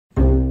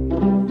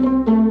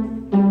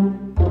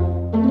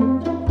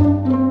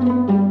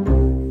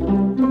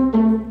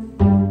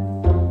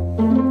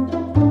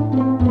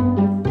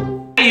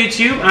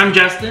you. I'm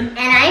Justin. And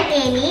I'm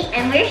Amy,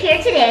 and we're here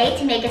today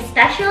to make a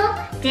special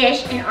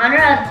dish in honor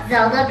of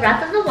Zelda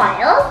Breath of the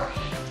Wild.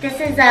 This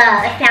is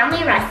a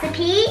family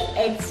recipe.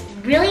 It's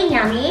really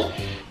yummy,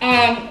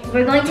 and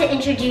we're going to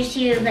introduce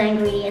you the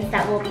ingredients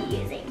that we'll be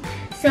using.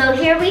 So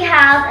here we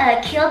have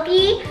a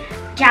Kewpie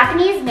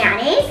Japanese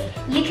mayonnaise.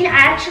 You can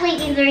actually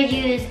either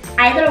use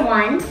either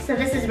one, so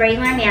this is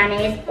regular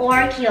mayonnaise or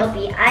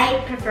Kewpie. I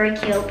prefer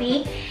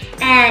Kewpie.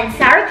 And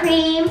sour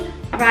cream,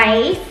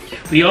 rice.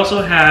 We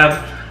also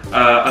have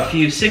a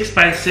few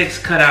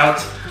 6x6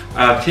 cutouts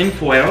of tin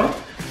foil.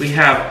 We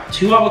have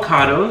 2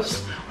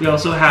 avocados. We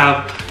also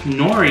have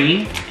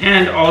nori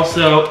and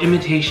also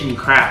imitation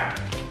crab.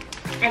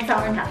 And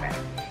salt and pepper.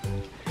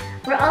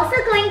 We're also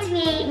going to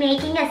be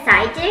making a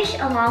side dish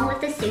along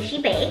with the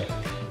sushi bake.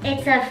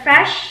 It's a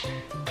fresh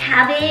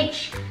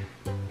cabbage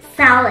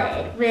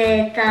salad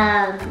with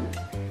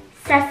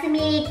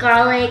sesame,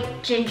 garlic,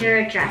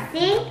 ginger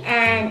dressing,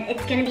 and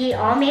it's going to be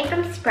all made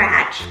from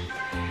scratch.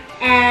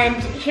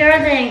 And here are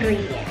the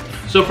ingredients.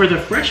 So for the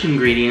fresh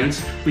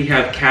ingredients, we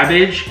have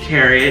cabbage,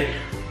 carrot,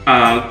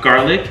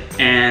 garlic,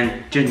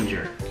 and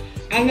ginger.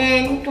 And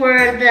then for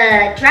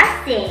the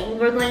dressing,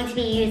 we're going to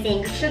be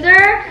using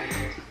sugar,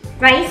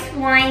 rice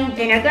wine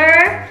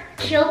vinegar,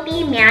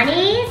 Kewpie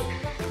mayonnaise,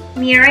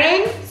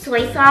 mirin,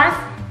 soy sauce,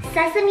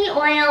 sesame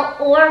oil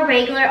or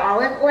regular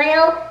olive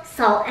oil,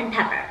 salt and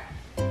pepper.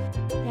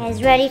 You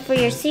guys ready for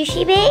your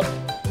sushi bake?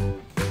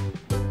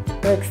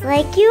 Looks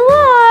like you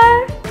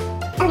are.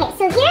 Okay,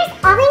 so here's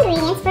all the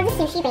ingredients for the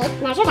sushi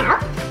bake measured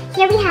out.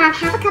 Here we have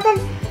half a cup of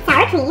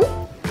sour cream,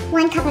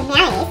 1 cup of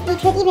mayonnaise. We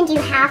could even do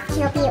half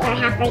Kewpie or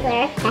half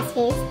regular Best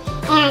Foods,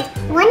 and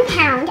 1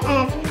 pound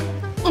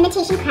of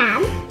imitation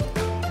crab.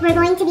 We're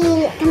going to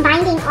be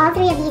combining all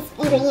 3 of these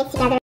ingredients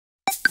together.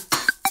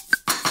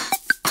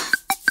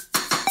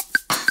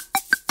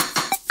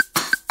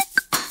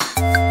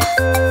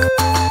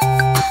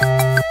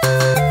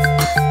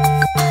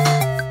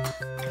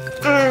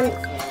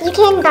 You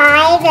can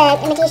buy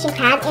the imitation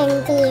crab in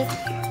these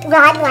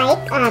rod-like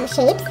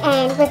shapes,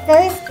 and with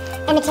those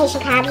imitation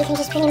crab, you can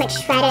just pretty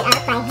much shred it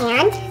up by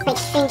hand, like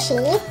string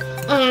cheese,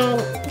 and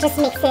just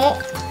mix it.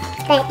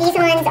 But these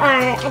ones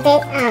are a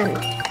bit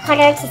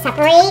harder to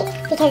separate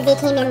because they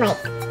came in like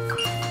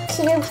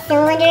cube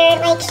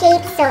cylinder-like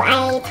shapes, so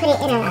I put it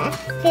in a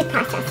food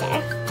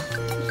processor.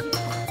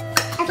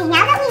 Okay,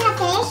 now that we have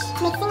finished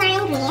mixing our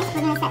ingredients,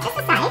 we're going to set this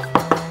aside.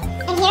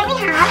 And here we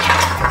have,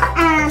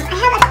 I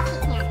have a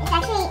cupcake pan. It's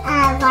actually a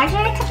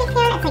larger cupcake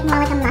pan. It's like more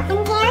like a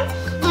muffin pan.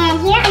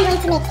 And here I'm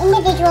going to make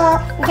individual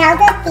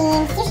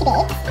Zelda-themed sushi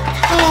bakes.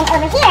 And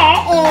over here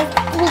is,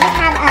 we just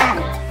have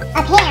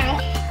a pan.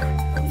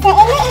 So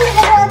in the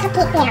individual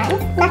cupcake pans,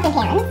 muffin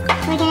pans,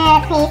 we're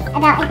going to place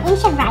about 1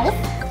 inch of rice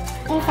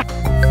inside.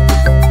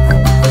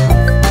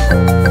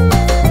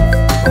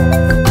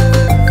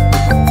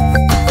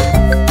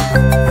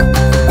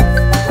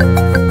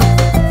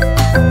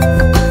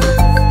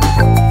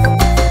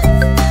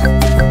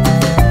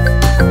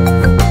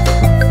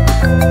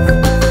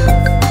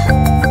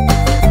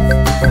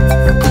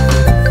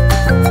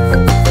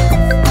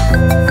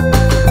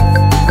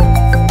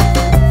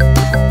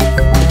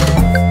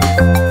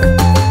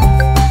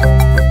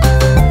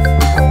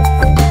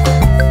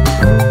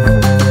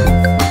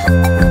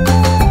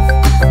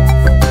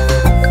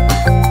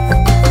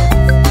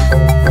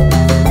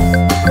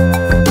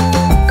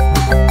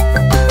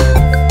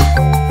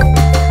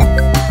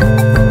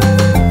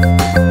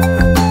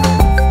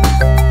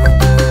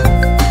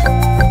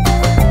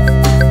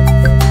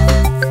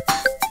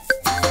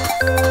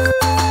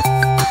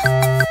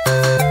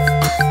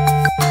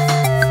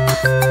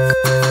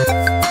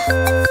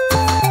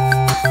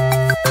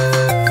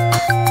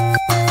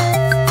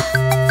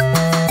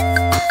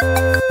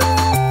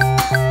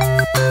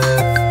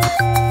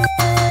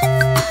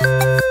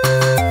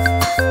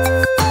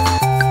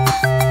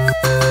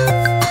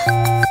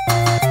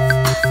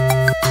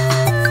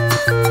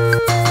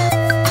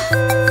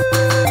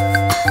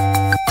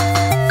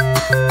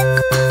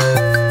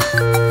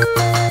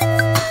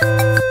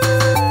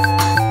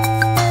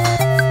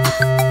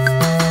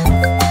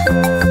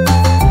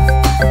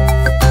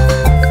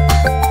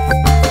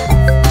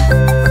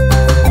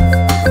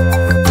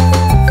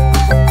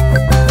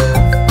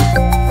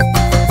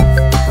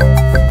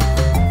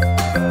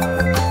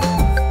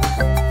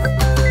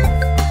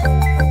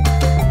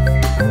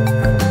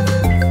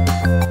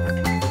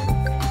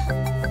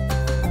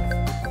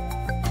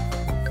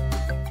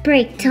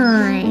 Break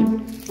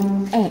time.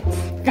 It's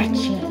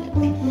fetching.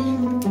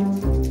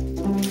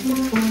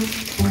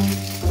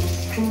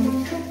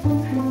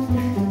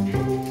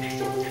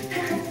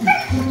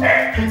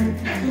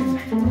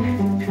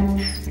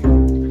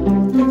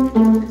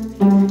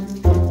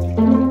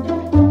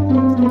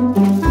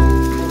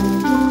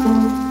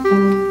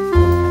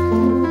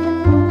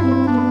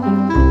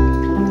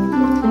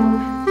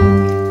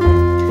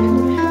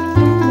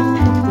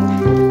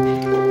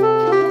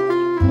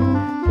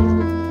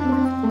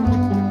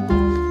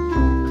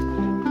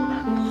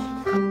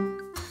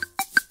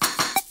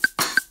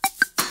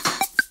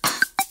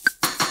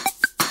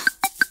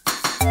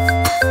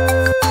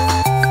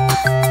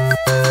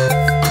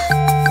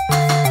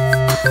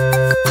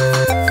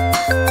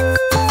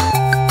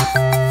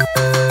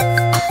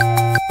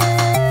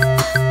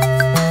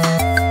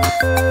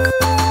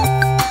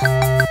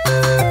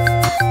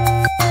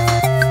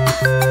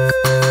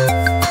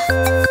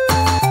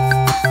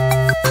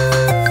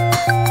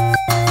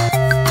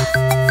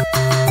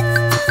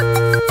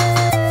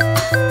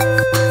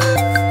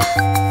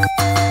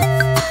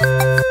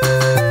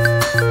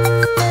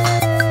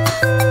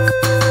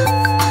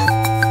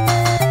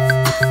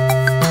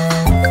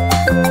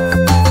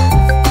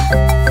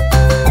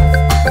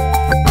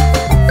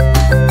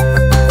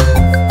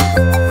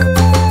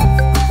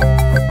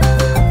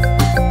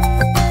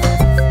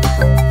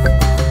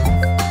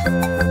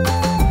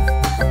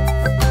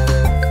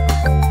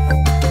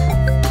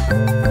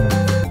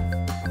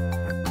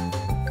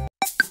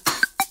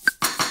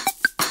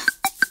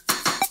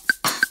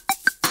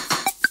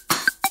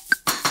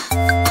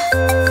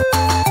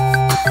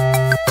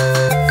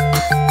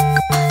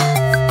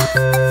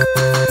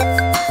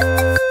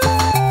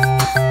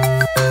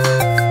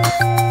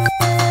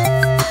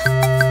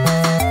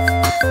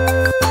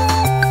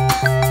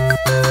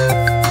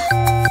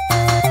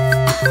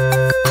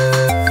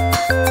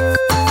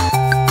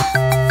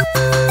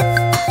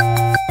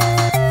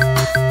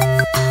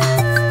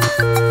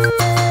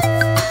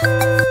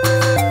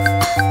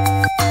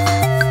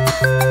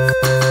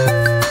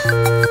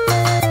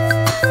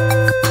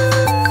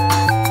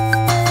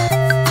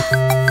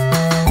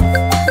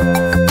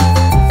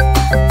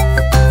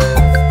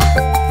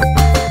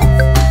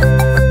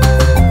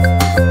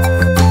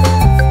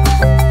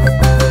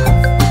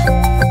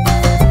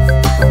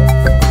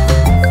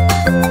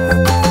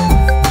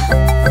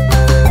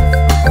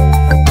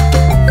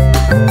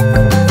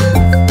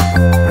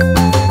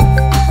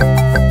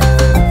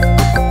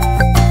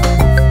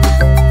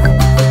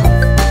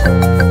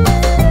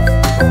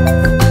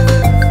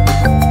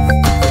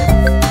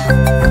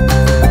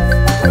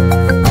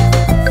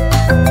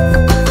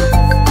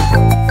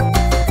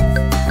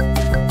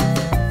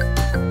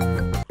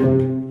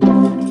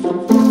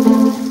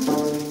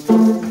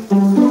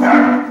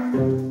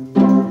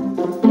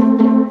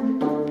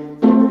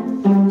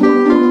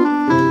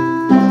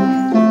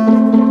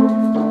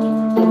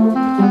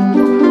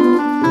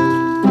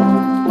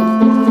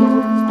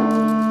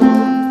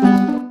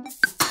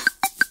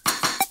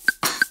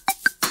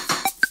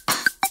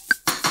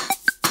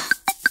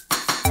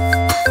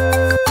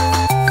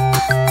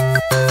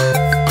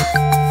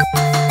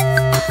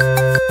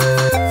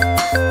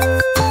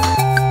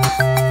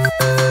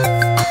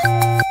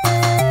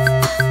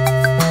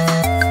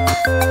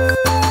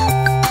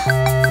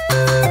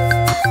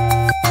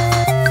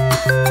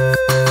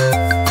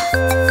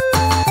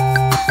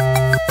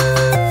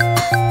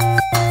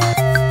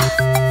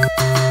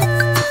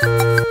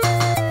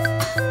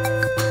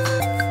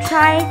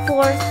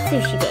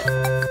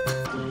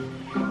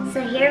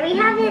 here we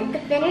have it, the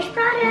finished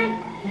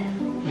product.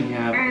 We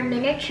have our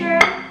miniature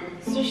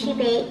sushi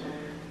bake.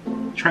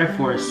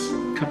 Triforce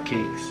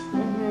cupcakes.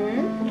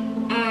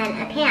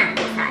 And a pan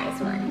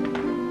size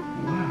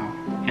one.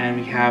 Wow. And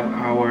we have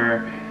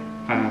our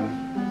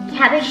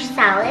cabbage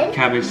salad.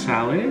 Cabbage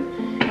salad.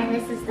 And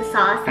this is the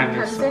sauce that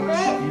comes with it.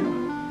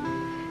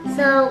 Yeah.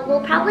 So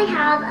we'll probably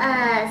have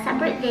a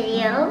separate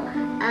video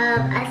of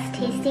us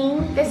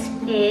tasting this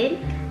food.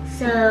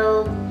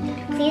 So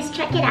please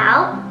check it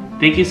out.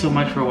 Thank you so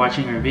much for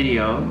watching our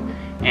video.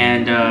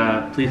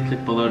 And please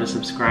click below to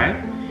subscribe.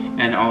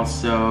 And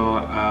also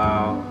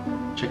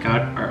check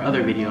out our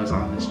other videos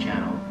on this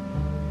channel.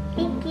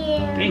 Thank you.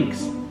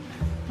 Thanks.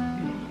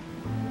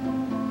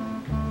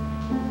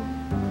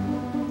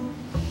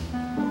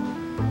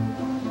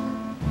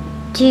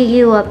 Do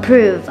you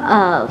approve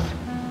of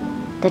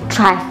the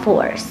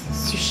Triforce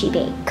sushi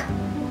bake?